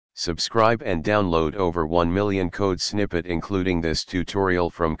Subscribe and download over 1 million code snippet including this tutorial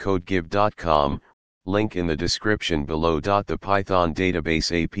from codegive.com, link in the description below. The Python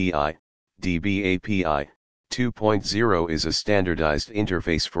Database API, DB API, 2.0 is a standardized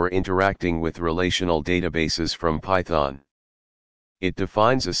interface for interacting with relational databases from Python. It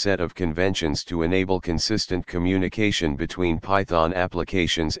defines a set of conventions to enable consistent communication between Python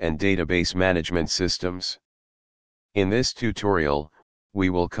applications and database management systems. In this tutorial, we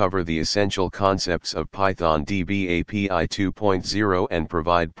will cover the essential concepts of Python DB API 2.0 and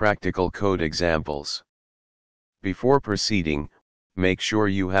provide practical code examples. Before proceeding, make sure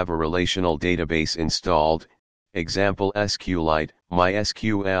you have a relational database installed, example sqlite,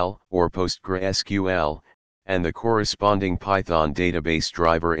 mysql, or postgresql, and the corresponding Python database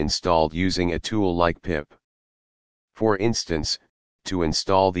driver installed using a tool like pip. For instance, to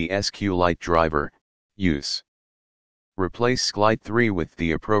install the sqlite driver, replace sqlite 3 with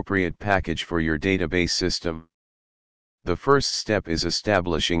the appropriate package for your database system. The first step is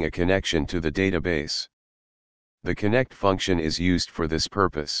establishing a connection to the database. The connect function is used for this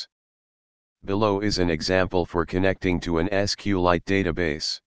purpose. Below is an example for connecting to an SQLite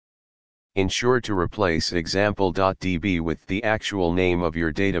database. Ensure to replace example.db with the actual name of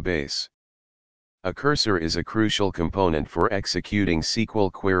your database. A cursor is a crucial component for executing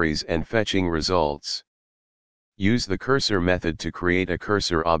SQL queries and fetching results. Use the cursor method to create a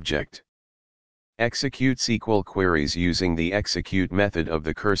cursor object. Execute SQL queries using the execute method of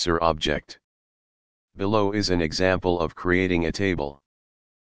the cursor object. Below is an example of creating a table.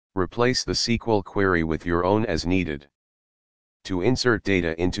 Replace the SQL query with your own as needed. To insert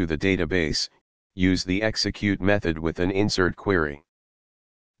data into the database, use the execute method with an insert query.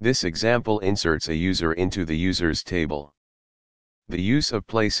 This example inserts a user into the users table. The use of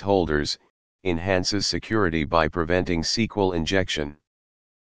placeholders enhances security by preventing SQL injection.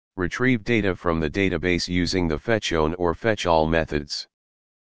 Retrieve data from the database using the fetchOwn or fetchAll methods.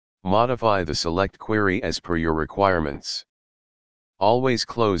 Modify the select query as per your requirements. Always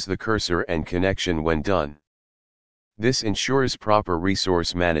close the cursor and connection when done. This ensures proper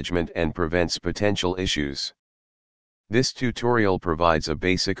resource management and prevents potential issues. This tutorial provides a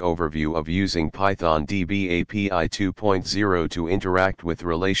basic overview of using Python DB API 2.0 to interact with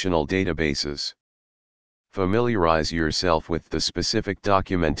relational databases. Familiarize yourself with the specific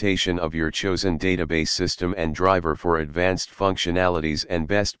documentation of your chosen database system and driver for advanced functionalities and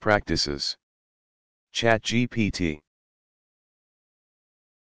best practices. ChatGPT.